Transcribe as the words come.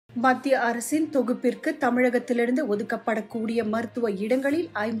மத்திய அரசின் தொகுப்பிற்கு தமிழகத்திலிருந்து ஒதுக்கப்படக்கூடிய மருத்துவ இடங்களில்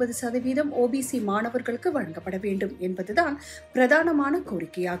 50% OBC மாணவர்களுக்கு வழங்கப்பட வேண்டும் என்பதுதான் பிரதானமான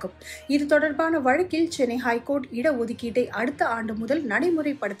கோரிக்கையாகும். இது தொடர்பான வழக்கில் சென்னை ஹைகோர்ட் இடஒதுக்கீட்டை அடுத்த ஆண்டு முதல்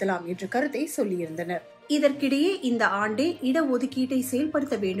நடைமுறைப்படுத்தலாம் என்ற கருத்தை சொல்லியிருந்தனர். இதற்கிடையே இந்த ஆண்டே இடஒதுக்கீட்டை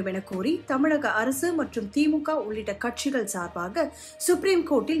செயல்படுத்த வேண்டும் என கோரி தமிழக அரசு மற்றும் திமுக உள்ளிட்ட கட்சிகள் சார்பாக சுப்ரீம்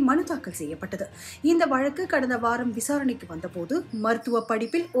கோர்ட்டில் மனு தாக்கல் செய்யப்பட்டது. இந்த வழக்கு கடந்த வாரம் விசாரணைக்கு வந்தபோது மருத்துவ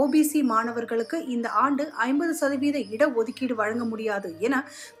படிப்பில் OBC மாணவர்களுக்கு இந்த ஆண்டு 50% இடஒதுக்கீடு வழங்க முடியாது என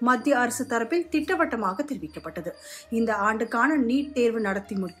மத்திய அரசு தரப்பில் திட்டவட்டமாக தெரிவிக்கப்பட்டது. இந்த ஆண்டுக்கான நீட் தேர்வு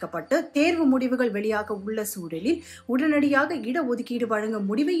நடத்தி முடிக்கப்பட்டு தேர்வு முடிவுகள் வெளியாக உள்ள சூழலில் உடனடியாக இடஒதுக்கீடு வழங்க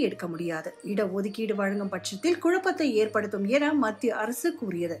முடிவை எடுக்க முடியாது. இடஒதுக்கீடு வழங்க பட்சத்தில் குழப்பத்தை ஏற்படுத்தும் என மத்திய அரசு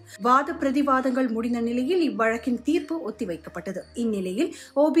கூறியது. வாத பிரதிவாதங்கள் முடிந்த நிலையில் இவ்வழக்கின் தீர்ப்பு ஒத்திவைக்கப்பட்டது. இந்நிலையில்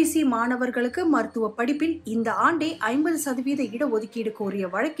OBC மாணவர்களுக்கு மருத்துவ படிப்பில் இந்த ஆண்டே 50% இடஒதுக்கீடு கோரிய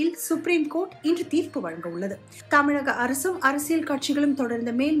வழக்கில் சுப்ரீம் கோர்ட் இன்று தீர்ப்பு வழங்க உள்ளது. தமிழக அரசும் அரசியல் கட்சிகளும்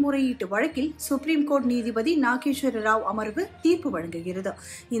தொடர்ந்த மேல்முறையீட்டு வழக்கில் சுப்ரீம் கோர்ட் நீதிபதி நாகேஸ்வர ராவ் அமர்வு தீர்ப்பு வழங்குகிறது.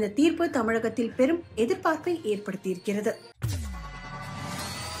 இந்த தீர்ப்பு தமிழகத்தில் பெரும் எதிர்பார்ப்பை ஏற்படுத்தியிருக்கிறது.